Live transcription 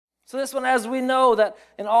So this one, as we know that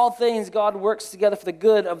in all things God works together for the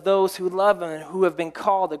good of those who love Him and who have been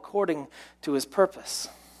called according to His purpose.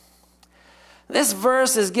 This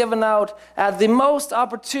verse is given out at the most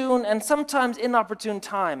opportune and sometimes inopportune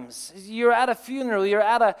times. You're at a funeral, you're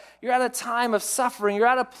at a time of suffering, you're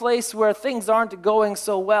at a place where things aren't going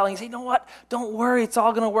so well. And you say, you know what? Don't worry, it's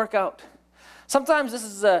all going to work out. Sometimes this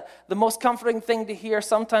is the most comforting thing to hear.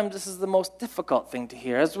 Sometimes this is the most difficult thing to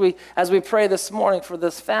hear. As we pray this morning for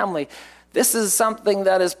this family, this is something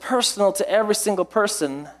that is personal to every single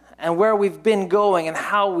person and where we've been going and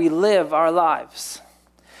how we live our lives.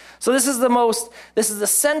 So this is the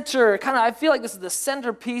center, I feel like this is the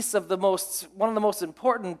centerpiece of one of the most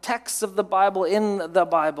important texts of the Bible in the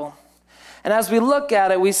Bible. And as we look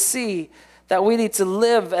at it, we see that we need to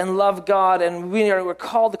live and love God, and we're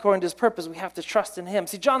called according to His purpose. We have to trust in Him.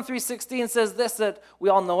 See, John 3:16 says this, that we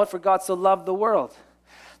all know it, for God so loved the world,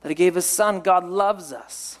 that He gave His Son. God loves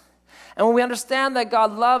us. And when we understand that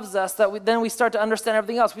God loves us, then we start to understand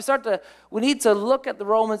everything else. We need to look at the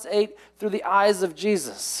Romans 8 through the eyes of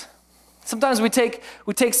Jesus. Sometimes we take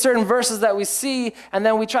certain verses that we see, and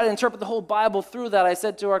then we try to interpret the whole Bible through that. I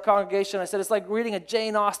said to our congregation, it's like reading a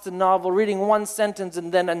Jane Austen novel, reading one sentence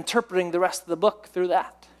and then interpreting the rest of the book through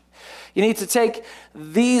that. You need to take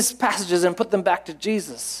these passages and put them back to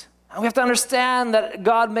Jesus. And we have to understand that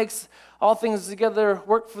God makes all things together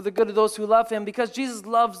work for the good of those who love Him, because Jesus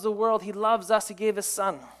loves the world. He loves us. He gave His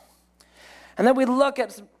Son. And then we look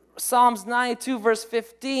at Psalms 92 verse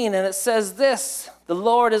 15, and it says this, the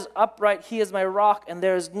Lord is upright, He is my rock, and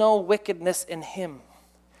there is no wickedness in Him.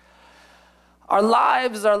 Our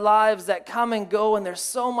lives are lives that come and go, and there's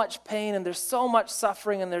so much pain, and there's so much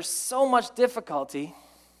suffering, and there's so much difficulty,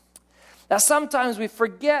 that sometimes we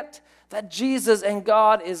forget that Jesus and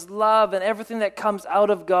God is love, and everything that comes out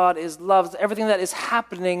of God is love. Everything that is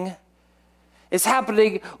happening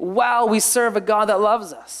while we serve a God that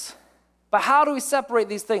loves us. But how do we separate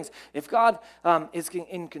these things? If God is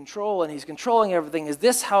in control and He's controlling everything, is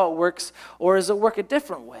this how it works, or does it work a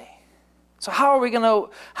different way? So how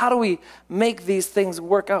do we make these things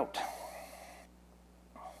work out?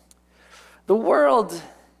 The world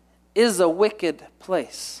is a wicked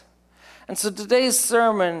place. And so today's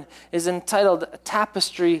sermon is entitled A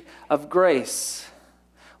Tapestry of Grace.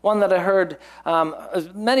 One that I heard,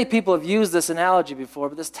 many people have used this analogy before,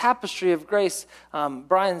 but this tapestry of grace,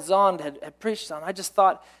 Brian Zond had preached on. I just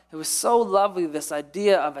thought it was so lovely, this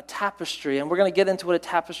idea of a tapestry, and we're going to get into what a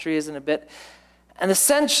tapestry is in a bit. And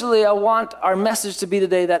essentially, I want our message to be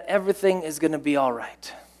today that everything is going to be all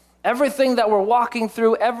right. Everything that we're walking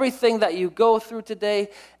through, everything that you go through today,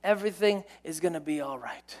 everything is going to be all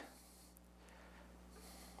right.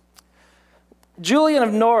 Julian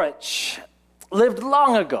of Norwich lived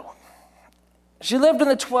long ago. She lived in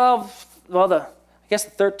the 13th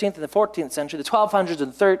and the 14th century, the 1200s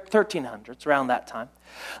and 1300s, around that time.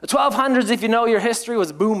 The 1200s, if you know your history,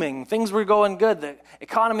 was booming. Things were going good. The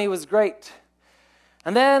economy was great.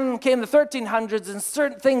 And then came the 1300s, and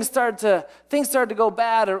certain things started to go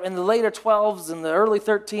bad in the later 12s and the early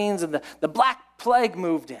 13s, and the Black Plague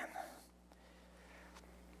moved in.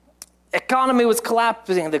 Economy was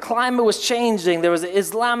collapsing, the climate was changing, there was an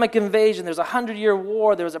Islamic invasion, there was a 100-year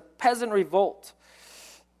war, there was a peasant revolt.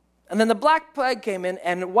 And then the Black Plague came in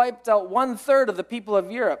and wiped out 1/3 of the people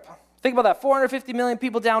of Europe. Think about that, 450 million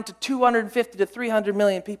people down to 250 to 300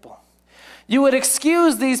 million people. You would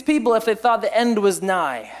excuse these people if they thought the end was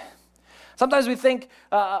nigh. Sometimes we think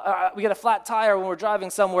we get a flat tire when we're driving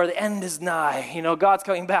somewhere, the end is nigh. God's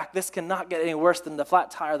coming back. This cannot get any worse than the flat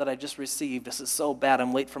tire that I just received. This is so bad,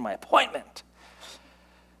 I'm late for my appointment.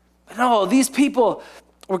 But no, these people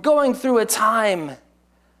were going through a time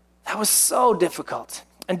that was so difficult.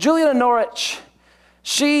 And Julian of Norwich,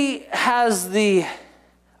 she has the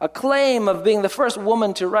acclaim of being the first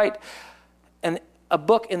woman to write a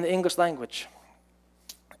book in the English language.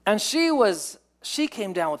 And she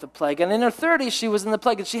came down with the plague, and in her 30s she was in the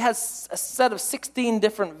plague, and she has a set of 16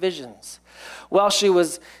 different visions while she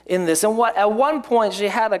was in this. And at one point she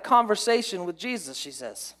had a conversation with Jesus, she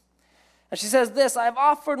says. And she says this, I have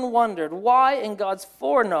often wondered why in God's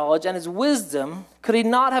foreknowledge and His wisdom could He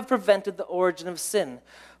not have prevented the origin of sin?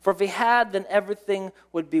 For if He had, then everything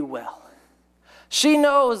would be well. She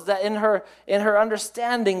knows that in her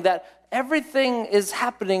understanding that everything is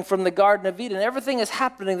happening from the Garden of Eden. Everything is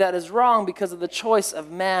happening that is wrong because of the choice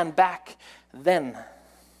of man back then.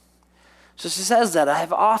 So she says that, I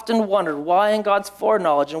have often wondered why in God's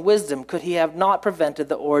foreknowledge and wisdom could He have not prevented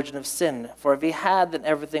the origin of sin? For if He had, then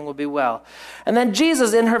everything would be well. And then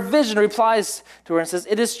Jesus in her vision replies to her and says,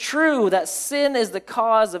 it is true that sin is the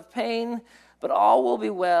cause of pain, but all will be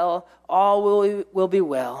well, all will be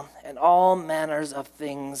well, and all manners of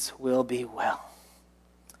things will be well.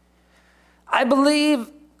 I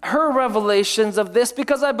believe her revelations of this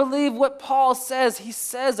because I believe what Paul says. He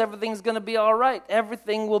says everything's going to be all right.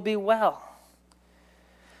 Everything will be well.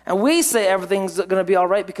 And we say everything's going to be all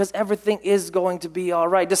right because everything is going to be all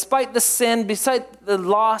right. Despite the sin, despite the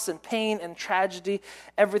loss and pain and tragedy,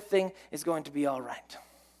 everything is going to be all right.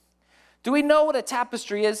 Do we know what a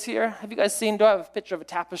tapestry is here? Have you guys seen, do I have a picture of a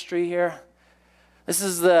tapestry here? This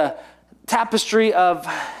is the tapestry of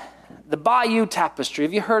the Bayeux Tapestry.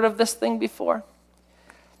 Have you heard of this thing before?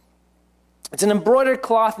 It's an embroidered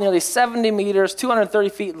cloth nearly 70 meters, 230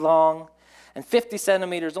 feet long, and 50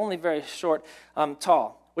 centimeters, only very short,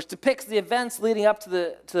 tall, which depicts the events leading up to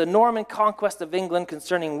the Norman conquest of England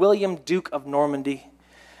concerning William, Duke of Normandy,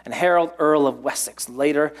 and Harold, Earl of Wessex,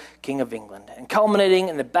 later King of England, and culminating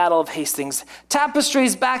in the Battle of Hastings.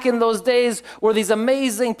 Tapestries back in those days were these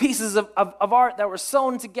amazing pieces of art that were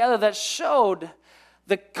sewn together that showed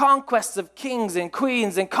the conquests of kings and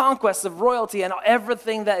queens and conquests of royalty and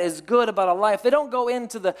everything that is good about a life. They don't go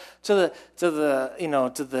into the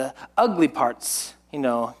ugly parts.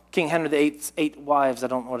 King Henry VIII's 8 wives. I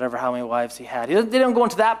don't know how many wives he had. They don't go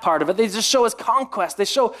into that part of it. They just show his conquest. They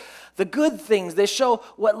show the good things. They show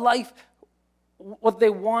what they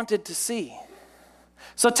wanted to see.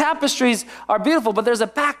 So tapestries are beautiful, but there's a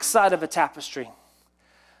backside of a tapestry.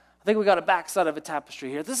 I think we got a backside of a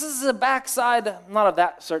tapestry here. This is a backside, not of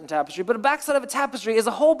that certain tapestry, but a backside of a tapestry is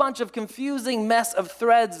a whole bunch of confusing mess of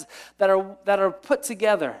threads that are put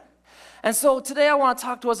together. And so today I want to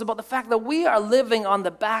talk to us about the fact that we are living on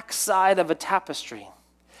the backside of a tapestry.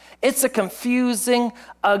 It's a confusing,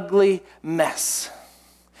 ugly mess.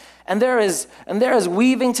 And there is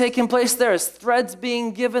weaving taking place. There is threads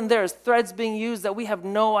being given. There is threads being used that we have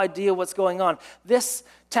no idea what's going on. This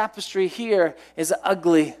tapestry here is an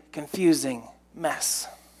ugly, confusing mess.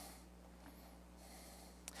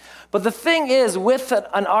 But the thing is, with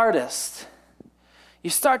an artist, you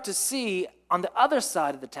start to see on the other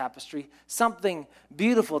side of the tapestry something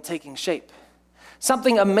beautiful taking shape.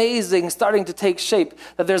 Something amazing starting to take shape.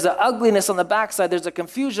 That there's an ugliness on the backside, there's a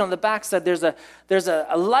confusion on the backside, there's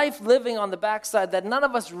a life living on the backside that none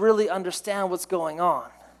of us really understand what's going on.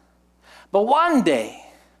 But one day,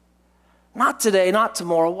 not today, not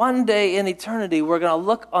tomorrow, one day in eternity, we're going to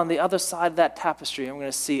look on the other side of that tapestry and we're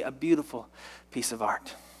going to see a beautiful piece of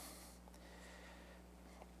art.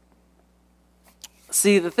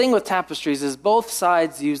 See, the thing with tapestries is both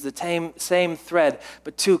sides use the same thread,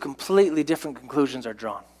 but two completely different conclusions are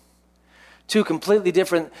drawn. Two completely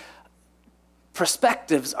different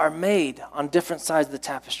perspectives are made on different sides of the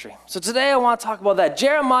tapestry. So today I want to talk about that.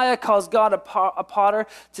 Jeremiah calls God a potter.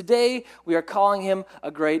 Today we are calling him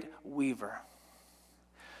a great weaver.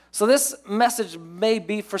 So this message may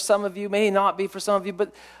be for some of you, may not be for some of you,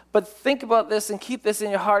 but think about this and keep this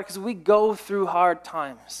in your heart because we go through hard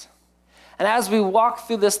times. And as we walk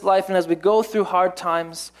through this life and as we go through hard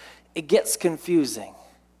times, it gets confusing.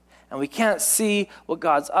 And we can't see what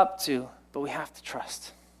God's up to, but we have to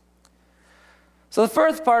trust. So the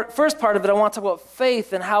first part of it, I want to talk about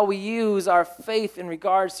faith and how we use our faith in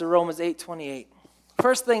regards to Romans 8:28.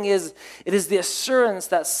 First thing is, it is the assurance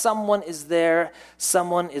that someone is there,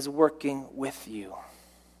 someone is working with you.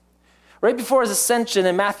 Right before his ascension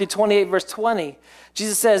in Matthew 28, verse 20,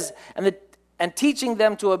 Jesus says, and teaching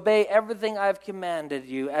them to obey everything I have commanded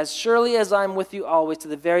you, as surely as I'm with you always to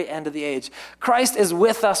the very end of the age. Christ is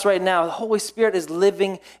with us right now. The Holy Spirit is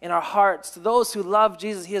living in our hearts. To those who love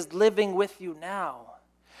Jesus, he is living with you now.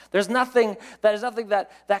 There's nothing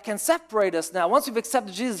that can separate us now. Once we've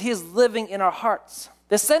accepted Jesus, he is living in our hearts.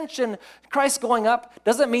 The ascension, Christ going up,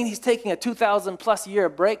 doesn't mean he's taking a 2,000 plus year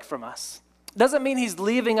break from us. It doesn't mean he's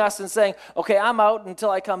leaving us and saying, okay, I'm out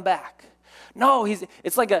until I come back. No,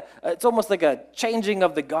 it's almost like a changing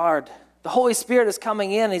of the guard. The Holy Spirit is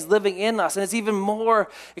coming in, he's living in us, and it's even more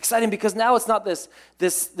exciting because now it's not this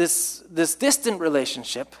distant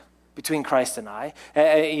relationship between Christ and I,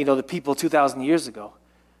 the people 2,000 years ago.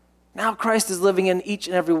 Now Christ is living in each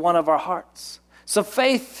and every one of our hearts. So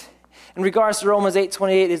faith in regards to Romans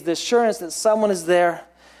 8:28 is the assurance that someone is there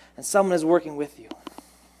and someone is working with you.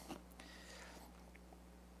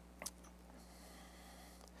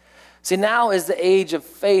 See, now is the age of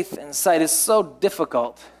faith and sight. It's so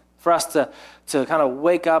difficult for us to kind of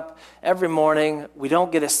wake up every morning. We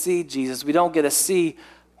don't get to see Jesus. We don't get to see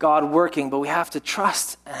God working, but we have to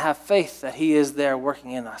trust and have faith that he is there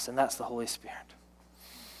working in us, and that's the Holy Spirit.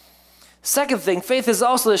 Second thing, faith is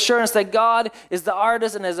also the assurance that God is the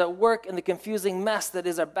artist and is at work in the confusing mess that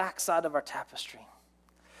is our backside of our tapestry.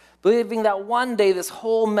 believing that one day this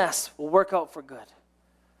whole mess will work out for good.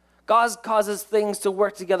 God causes things to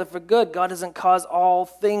work together for good. God doesn't cause all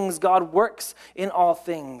things. God works in all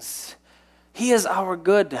things. He is our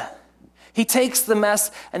good. He takes the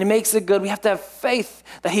mess and he makes it good. We have to have faith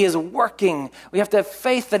that he is working. We have to have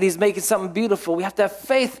faith that he's making something beautiful. We have to have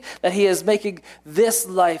faith that he is making this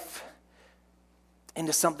life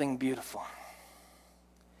into something beautiful.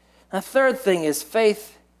 And the third thing is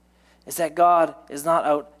faith is that God is not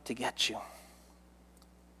out to get you.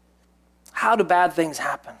 How do bad things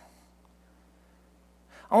happen?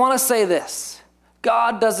 I want to say this.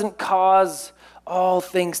 God doesn't cause all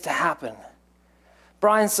things to happen.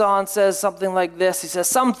 Brian Sawn says something like this. He says,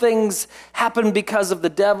 some things happen because of the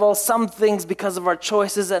devil, some things because of our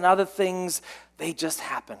choices, and other things, they just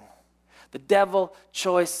happen. The devil,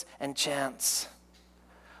 choice, and chance.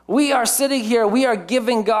 We are sitting here, we are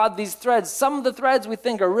giving God these threads. Some of the threads we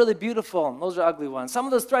think are really beautiful, and those are ugly ones. Some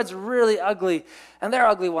of those threads are really ugly, and they're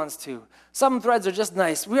ugly ones too. Some threads are just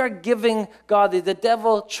nice. We are giving God, the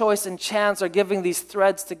devil, choice, and chance are giving these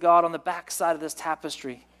threads to God on the backside of this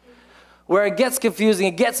tapestry, where it gets confusing,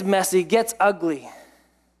 it gets messy, it gets ugly.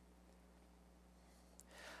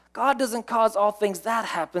 God doesn't cause all things that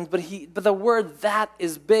happens, but the word that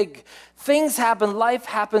is big. Things happen, life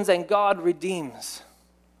happens, and God redeems.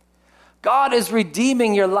 God is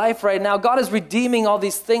redeeming your life right now. God is redeeming all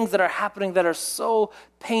these things that are happening that are so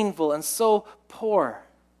painful and so poor.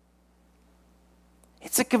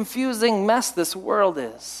 It's a confusing mess, this world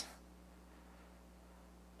is.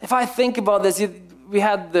 If I think about this, we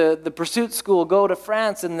had the Pursuit School go to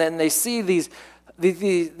France, and then they see these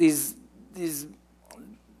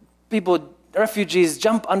people, refugees,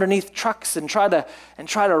 jump underneath trucks and try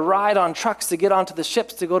to ride on trucks to get onto the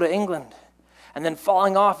ships to go to England, and then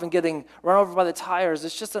falling off and getting run over by the tires.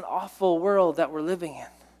 It's just an awful world that we're living in.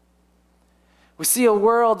 We see a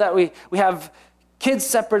world that we have kids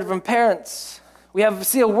separated from parents. We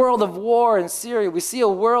see a world of war in Syria. We see a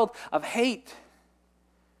world of hate.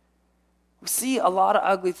 We see a lot of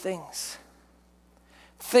ugly things.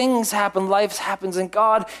 Things happen, life happens, and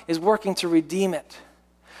God is working to redeem it.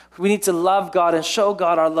 We need to love God and show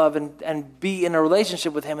God our love and be in a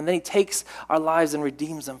relationship with him, and then he takes our lives and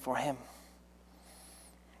redeems them for him.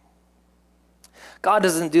 God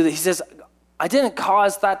doesn't do that. He says, I didn't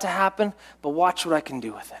cause that to happen, but watch what I can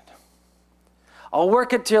do with it. I'll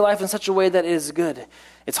work it to your life in such a way that it is good.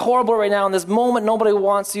 It's horrible right now in this moment. Nobody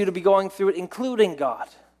wants you to be going through it, including God.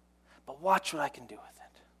 But watch what I can do with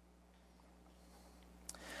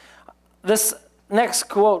it. This next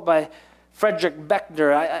quote by Frederick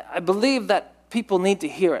Beckner, I believe that people need to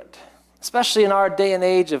hear it, especially in our day and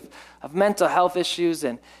age of mental health issues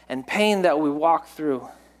and pain that we walk through.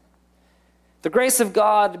 The grace of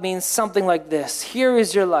God means something like this. Here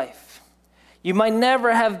is your life. You might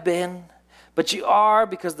never have been, but you are,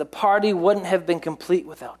 because the party wouldn't have been complete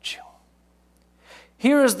without you.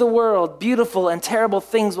 Here is the world. Beautiful and terrible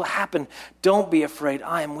things will happen. Don't be afraid.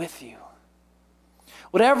 I am with you.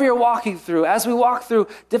 Whatever you're walking through, as we walk through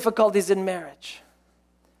difficulties in marriage,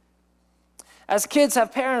 as kids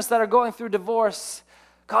have parents that are going through divorce,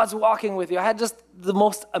 God's walking with you. I had just the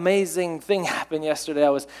most amazing thing happen yesterday. I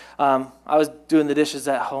was doing the dishes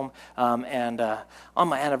at home, and on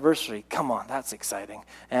my anniversary. Come on, that's exciting.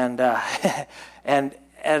 And I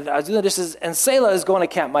was doing the dishes, and Selah is going to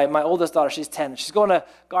camp. My oldest daughter, she's 10. She's going to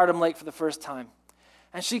Garden Lake for the first time.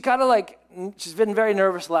 And she she's been very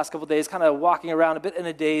nervous the last couple of days, kind of walking around a bit in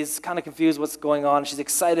a daze, kind of confused what's going on. She's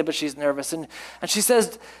excited, but she's nervous. And she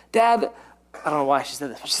says, Dad, I don't know why she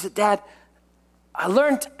said this, but she said, Dad, I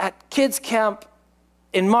learned at kids camp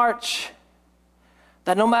in March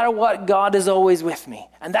that no matter what, God is always with me.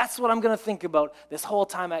 And that's what I'm going to think about this whole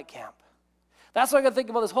time at camp. That's what I'm going to think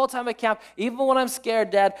about this whole time at camp. Even when I'm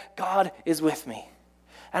scared, Dad, God is with me.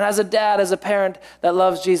 And as a dad, as a parent that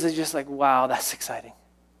loves Jesus, just like, wow, that's exciting.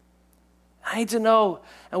 I need to know,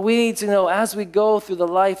 and we need to know as we go through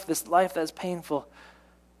this life that's painful,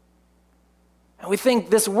 and we think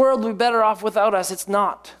this world will be better off without us. It's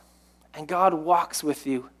not. And God walks with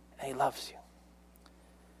you, and he loves you.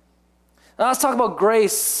 Now let's talk about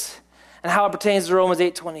grace and how it pertains to Romans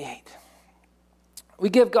 8:28. We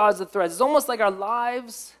give God the threads. It's almost like our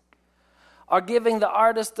lives are giving the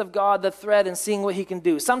artist of God the thread and seeing what he can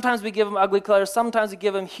do. Sometimes we give him ugly colors. Sometimes we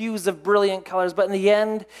give him hues of brilliant colors. But in the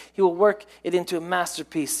end, he will work it into a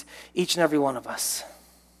masterpiece, each and every one of us.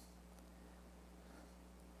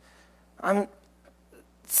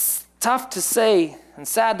 It's tough to say and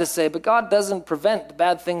sad to say, but God doesn't prevent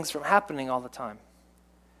bad things from happening all the time.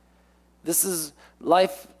 This is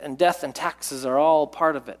life and death and taxes are all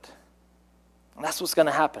part of it. And that's what's going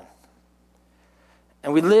to happen.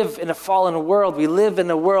 And we live in a fallen world. We live in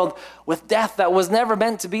a world with death that was never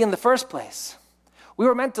meant to be in the first place. We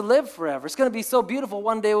were meant to live forever. It's going to be so beautiful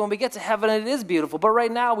one day when we get to heaven, and it is beautiful. But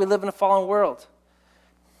right now, we live in a fallen world.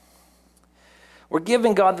 We're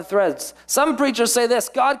giving God the threads. Some preachers say this: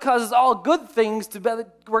 God causes all good things to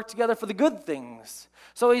work together for the good things.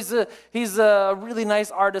 So he's a really nice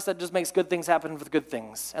artist that just makes good things happen for the good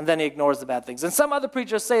things, and then he ignores the bad things. And some other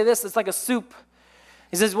preachers say this: it's like a soup.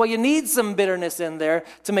 He says, well, you need some bitterness in there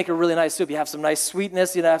to make a really nice soup. You have some nice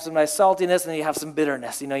sweetness, you have some nice saltiness, and then you have some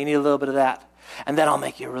bitterness. You need a little bit of that. And then I'll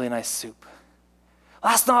make you a really nice soup.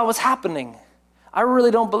 Well, that's not what's happening. I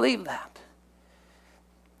really don't believe that.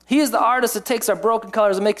 He is the artist that takes our broken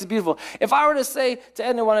colors and makes it beautiful. If I were to say to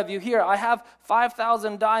any one of you here, I have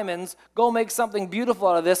 5,000 diamonds, go make something beautiful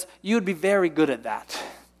out of this, you'd be very good at that.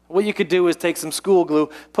 What you could do is take some school glue,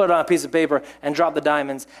 put it on a piece of paper, and drop the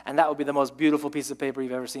diamonds, and that would be the most beautiful piece of paper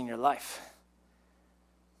you've ever seen in your life.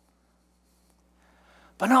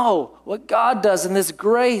 But no, what God does in this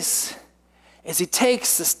grace is he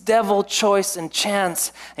takes this devil choice and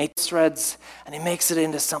chance, and he shreds, and he makes it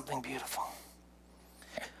into something beautiful.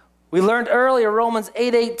 We learned earlier, Romans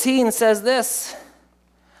 8:18 says this: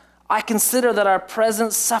 I consider that our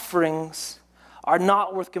present sufferings are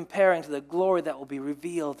not worth comparing to the glory that will be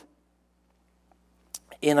revealed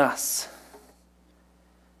in us.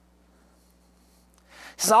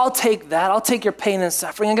 He says, I'll take that. I'll take your pain and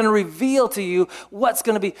suffering. I'm going to reveal to you what's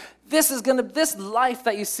going to be. This life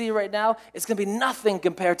that you see right now is going to be nothing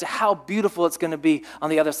compared to how beautiful it's going to be on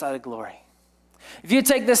the other side of glory. If you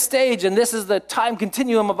take this stage, and this is the time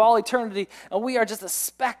continuum of all eternity, and we are just a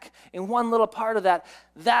speck in one little part of that,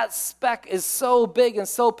 that speck is so big and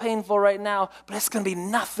so painful right now, but it's going to be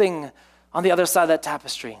nothing on the other side of that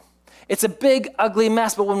tapestry. It's a big, ugly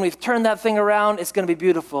mess, but when we've turned that thing around, it's going to be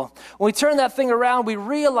beautiful. When we turn that thing around, we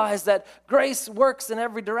realize that grace works in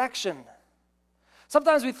every direction.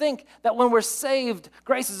 Sometimes we think that when we're saved,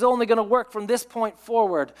 grace is only going to work from this point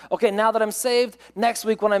forward. Okay, now that I'm saved, next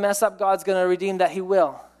week when I mess up, God's going to redeem that. He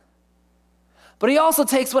will. But he also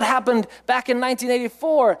takes what happened back in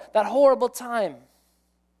 1984, that horrible time.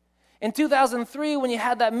 In 2003, when you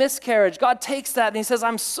had that miscarriage, God takes that and he says,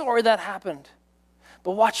 I'm sorry that happened,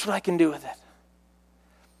 but watch what I can do with it.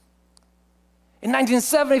 In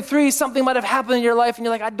 1973, something might have happened in your life and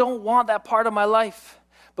you're like, I don't want that part of my life.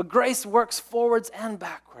 But grace works forwards and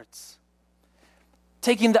backwards,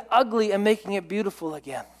 taking the ugly and making it beautiful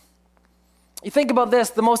again. You think about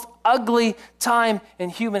this, the most ugly time in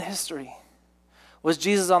human history was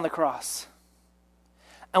Jesus on the cross.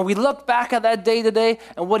 And we look back at that day today,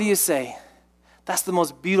 and what do you say? That's the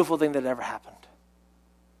most beautiful thing that ever happened.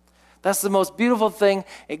 That's the most beautiful thing.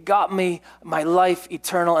 It got me my life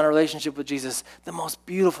eternal and a relationship with Jesus. The most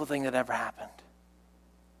beautiful thing that ever happened.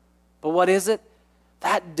 But what is it?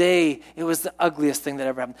 That day, it was the ugliest thing that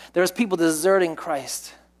ever happened. There was people deserting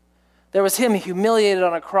Christ. There was him humiliated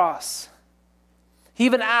on a cross. He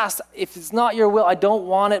even asked, if it's not your will, I don't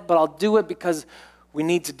want it, but I'll do it because we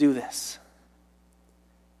need to do this.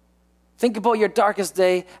 Think about your darkest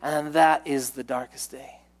day, and that is the darkest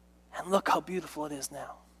day. And look how beautiful it is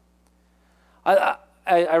now.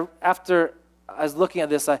 After I was looking at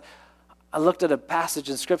this, I looked at a passage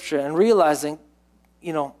in Scripture and realizing,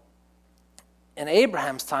 in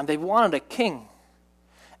Abraham's time, they wanted a king.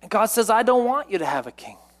 And God says, I don't want you to have a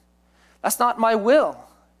king. That's not my will.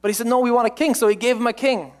 But he said, no, we want a king. So he gave him a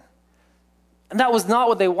king. And that was not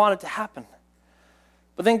what they wanted to happen.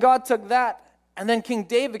 But then God took that, and then King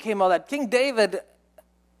David came out of that. King David,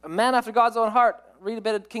 a man after God's own heart. Read a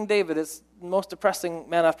bit of King David. It's the most depressing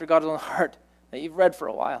man after God's own heart that you've read for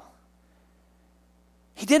a while.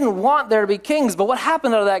 He didn't want there to be kings, but what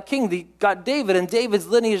happened out of that king? He got David, and David's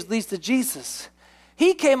lineage leads to Jesus.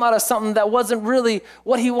 He came out of something that wasn't really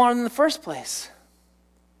what he wanted in the first place.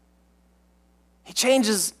 He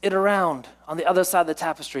changes it around on the other side of the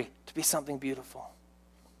tapestry to be something beautiful.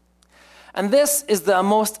 And this is the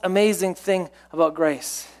most amazing thing about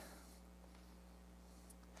grace.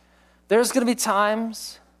 There's going to be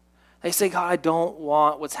times they say, God, I don't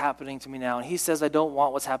want what's happening to me now. And he says, I don't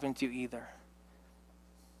want what's happening to you either.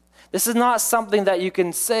 This is not something that you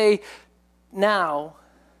can say now,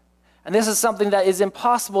 and this is something that is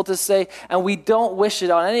impossible to say, and we don't wish it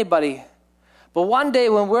on anybody. But one day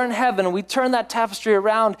when we're in heaven and we turn that tapestry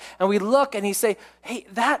around and we look and he say, hey,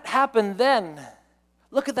 that happened then.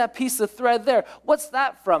 Look at that piece of thread there. What's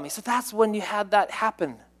that from? He said, that's when you had that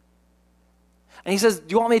happen. And he says,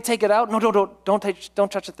 do you want me to take it out? No, don't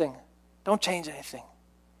touch a thing. Don't change anything.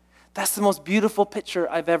 That's the most beautiful picture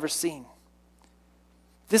I've ever seen.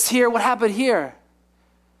 This here, what happened here?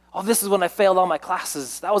 Oh, this is when I failed all my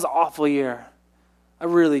classes. That was an awful year. I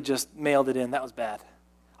really just mailed it in. That was bad.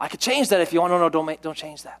 I could change that if you want. No, don't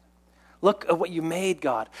change that. Look at what you made,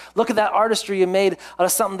 God. Look at that artistry you made out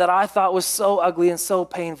of something that I thought was so ugly and so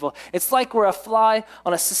painful. It's like we're a fly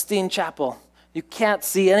on a Sistine Chapel. You can't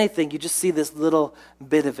see anything. You just see this little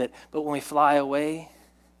bit of it. But when we fly away,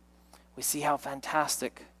 we see how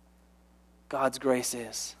fantastic God's grace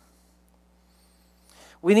is.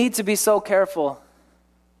 We need to be so careful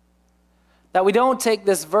that we don't take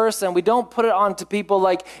this verse and we don't put it onto people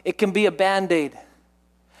like it can be a Band-Aid.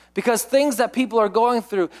 Because things that people are going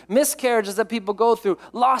through, miscarriages that people go through,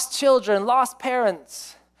 lost children, lost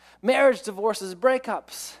parents, marriage divorces,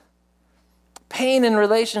 breakups, pain in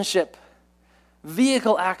relationship,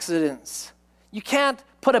 vehicle accidents. You can't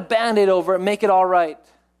put a Band-Aid over it and make it all right.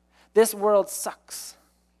 This world sucks.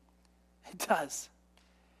 It does.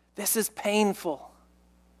 This is painful.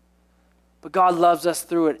 But God loves us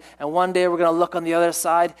through it. And one day we're going to look on the other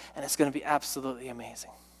side and it's going to be absolutely amazing.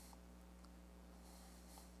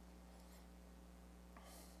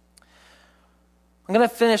 I'm going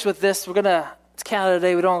to finish with this. It's Canada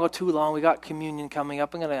Day. We don't want to go too long. We got communion coming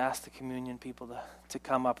up. I'm going to ask the communion people to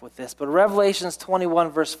come up with this. But Revelations 21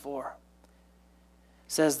 verse 4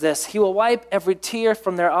 says this: He will wipe every tear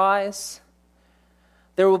from their eyes.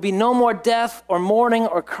 There will be no more death or mourning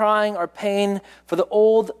or crying or pain, for the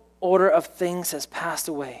old order of things has passed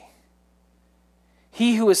away.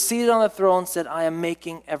 He who is seated on the throne said, I am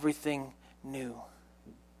making everything new.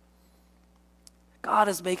 God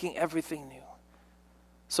is making everything new.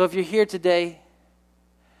 So if you're here today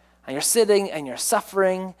and you're sitting and you're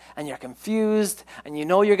suffering and you're confused and you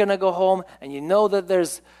know you're going to go home and you know that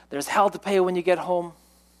there's hell to pay when you get home,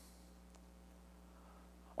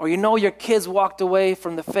 or you know your kids walked away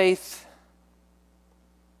from the faith,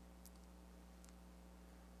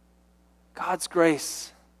 God's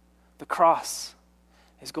grace, the cross,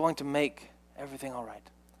 is going to make everything all right.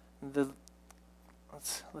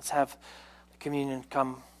 Let's have the communion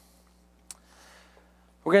come.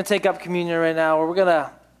 We're going to take up communion right now. We're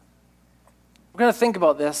going to think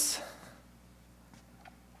about this.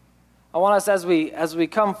 I want us, as we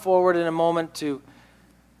come forward in a moment, to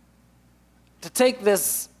take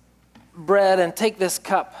this bread and take this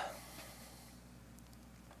cup.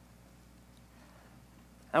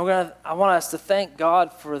 And I want us to thank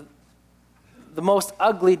God for the most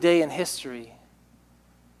ugly day in history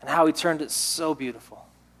and how He turned it so beautiful.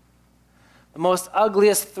 The most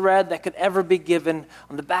ugliest thread that could ever be given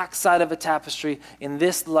on the backside of a tapestry in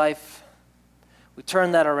this life, we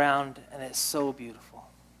turn that around and it's so beautiful.